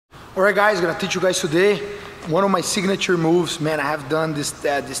Alright guys, gonna teach you guys today one of my signature moves. Man, I have done this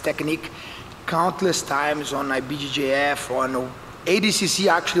technique countless times on my BJJF, on ADCC.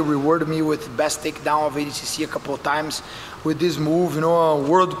 Actually rewarded me with best takedown of ADCC a couple of times with this move, you know,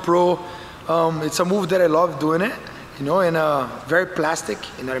 World Pro. It's a move that I love doing it, you know, and very plastic,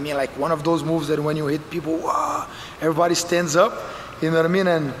 you know what I mean? Like one of those moves that when you hit people, wow, everybody stands up, you know what I mean,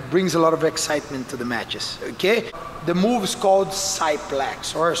 and brings a lot of excitement to the matches, okay? The move is called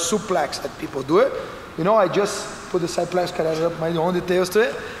Cyplex or Suplex that people do it. You know, I just put the Cyplex, cut up my own details to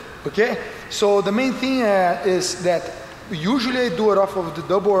it, okay? So the main thing is that usually I do it off of the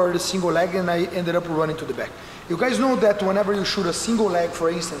double or the single leg, and I ended up running to the back. You guys know that whenever you shoot a single leg, for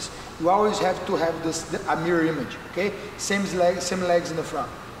instance, you always have to have a mirror image, okay? Same legs in the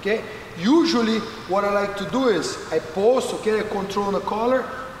front, okay? Usually what I like to do is I post, okay, I control the collar,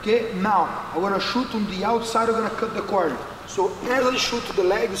 okay? Now I'm gonna shoot on the outside, I'm gonna cut the corner. So as I shoot to the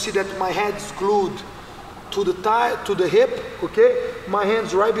leg, you see that my head is glued to the thigh, to the hip, okay? My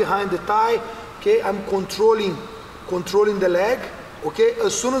hand's right behind the thigh, okay? I'm controlling the leg, okay?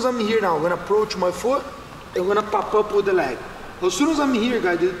 As soon as I'm here now, I'm gonna approach my foot, I'm gonna pop up with the leg. As soon as I'm here,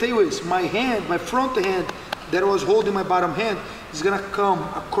 guys, the detail is my hand, my front hand that was holding my bottom hand is gonna come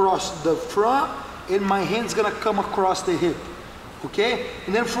across the front, and my hand's gonna come across the hip, okay?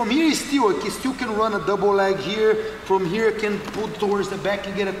 And then from here, I still can run a double leg here. From here, I can pull towards the back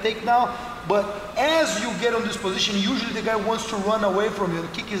and get a takedown. But as you get on this position, usually the guy wants to run away from you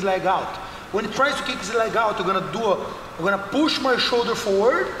and kick his leg out. When he tries to kick his leg out, I'm gonna push my shoulder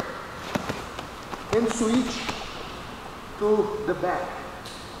forward and switch to the back,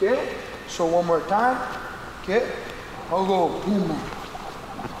 okay? So one more time, okay? I'll go, boom,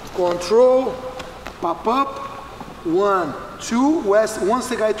 control, pop up, 1, 2, once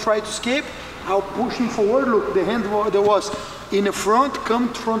the guy tried to escape, I'll push him forward. Look, the hand that was in the front, come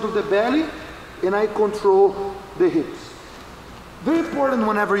in front of the belly, and I control the hips. Very important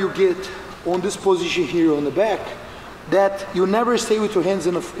whenever you get on this position here on the back, that you never stay with your hands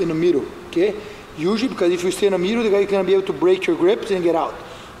in the middle, okay? Usually, because if you stay in the middle, the guy can be able to break your grips and get out.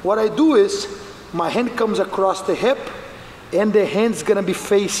 What I do is, my hand comes across the hip, and the hand's gonna be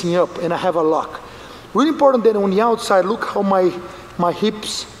facing up, and I have a lock. Really important that on the outside, look how my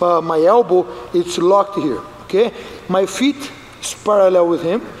hips, my elbow, it's locked here, okay? My feet is parallel with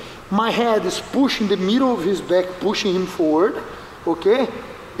him. My head is pushing the middle of his back, pushing him forward, okay?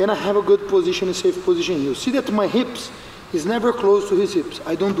 And I have a good position, a safe position here. See that my hips is never close to his hips.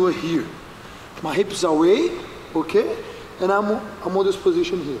 I don't do it here. My hips are away, okay? And I'm on this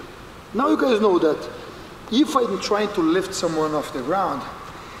position here. Now you guys know that if I'm trying to lift someone off the ground,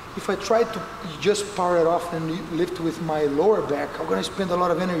 if I try to just power it off and lift with my lower back, I'm gonna spend a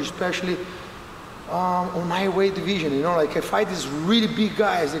lot of energy, especially on my weight division, you know, like I fight these really big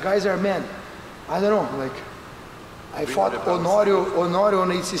guys, the guys are, man, I don't know, like, I fought Honorio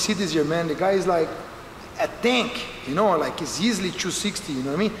on ACC this year, man, the guy is like a tank, you know, like it's easily 260, you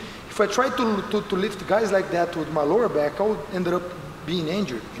know what I mean? If I try to lift guys like that with my lower back, I would end up being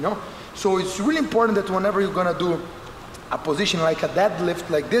injured, you know? So it's really important that whenever you're gonna do a position like a deadlift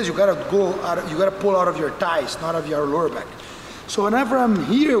like this, you gotta pull out of your thighs, not of your lower back. So whenever I'm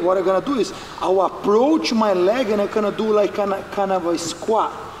here, what I'm gonna do is I'll approach my leg and I'm gonna do like kind of a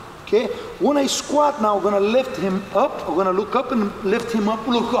squat, okay? When I squat now, I'm gonna lift him up, I'm gonna look up and lift him up,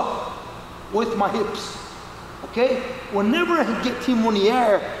 look up with my hips, okay? Whenever I get him on the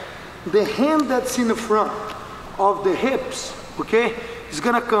air, the hand that's in the front of the hips, okay, is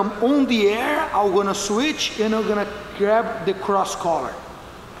gonna come on the air, I'm gonna switch and I'm gonna grab the cross collar,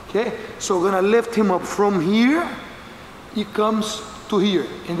 okay? So I'm gonna lift him up from here, he comes to here,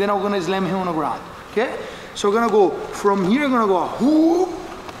 and then I'm gonna slam him on the ground, okay? So I'm gonna go from here, I'm gonna go whoop,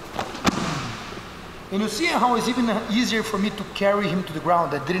 and you see how it's even easier for me to carry him to the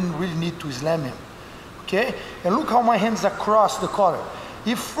ground. I didn't really need to slam him, okay? And look how my hands across the collar.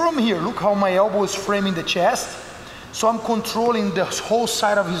 If from here, look how my elbow is framing the chest, so I'm controlling the whole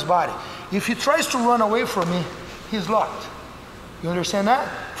side of his body. If he tries to run away from me, he's locked. You understand that?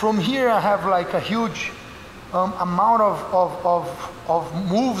 From here, I have like a huge amount of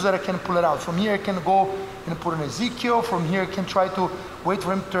moves that I can pull it out. From here, I can go and put an Ezekiel. From here, I can try to wait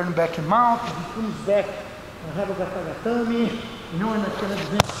for him to turn back and mount. If he comes back, I have a gatagatami, you know, and I can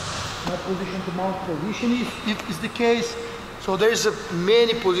advance my position to mount position if it's the case. So there's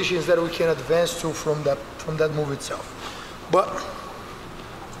many positions that we can advance to from that move itself. But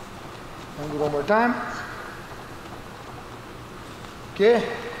I'll do one more time. Okay,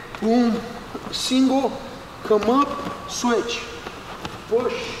 boom, single, come up, switch,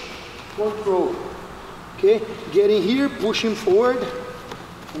 push, control. Okay, getting here, pushing forward,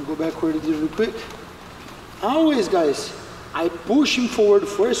 And go backward really quick. Always, guys, I push him forward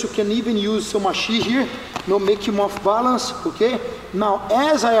first. You can even use some machine here, make him off balance, okay? Now,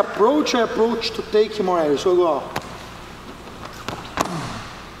 as I approach to take him more area. So I go out.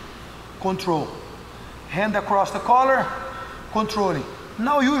 Control. Hand across the collar, controlling.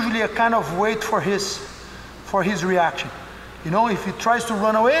 Now, usually I kind of wait for his reaction. You know, if he tries to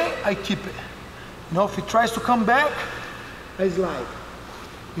run away, I keep it. You know, if he tries to come back, I slide.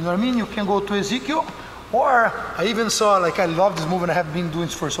 You know what I mean? You can go to Ezekiel, or I even saw, like, I love this move and I have been doing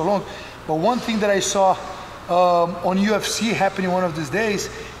this for so long, but one thing that I saw on UFC happening one of these days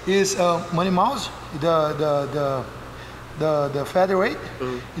is Money Mouse, the featherweight.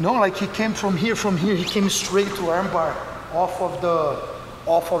 You know, like he came from here, he came straight to armbar off of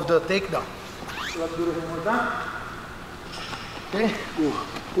the takedown. So let's do it one more time. Okay, go,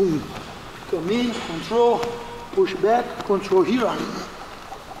 boom, come in, control, push back, control here.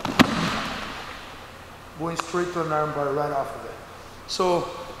 Going straight to an armbar right off of it. So,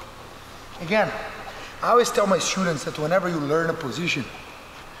 again, I always tell my students that whenever you learn a position,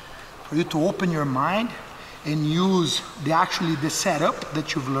 for you to open your mind and use the setup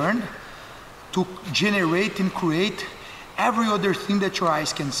that you've learned to generate and create every other thing that your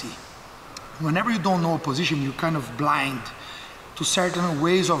eyes can see. Whenever you don't know a position, you're kind of blind to certain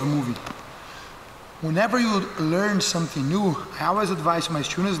ways of moving. Whenever you learn something new, I always advise my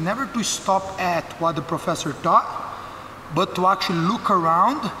students never to stop at what the professor taught, but to actually look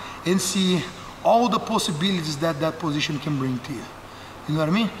around and see all the possibilities that that position can bring to you. You know what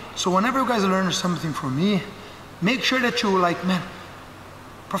I mean? So whenever you guys learn something from me, make sure that you're like, man,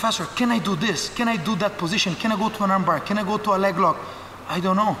 professor, can I do this? Can I do that position? Can I go to an armbar? Can I go to a leg lock? I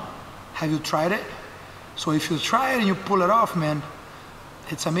don't know. Have you tried it? So if you try it and you pull it off, man,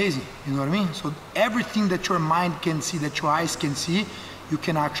 it's amazing, you know what I mean? So everything that your mind can see, that your eyes can see, you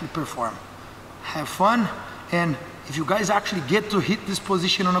can actually perform. Have fun, and if you guys actually get to hit this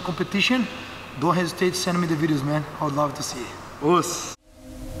position on a competition, don't hesitate to send me the videos, man. I would love to see it. Us.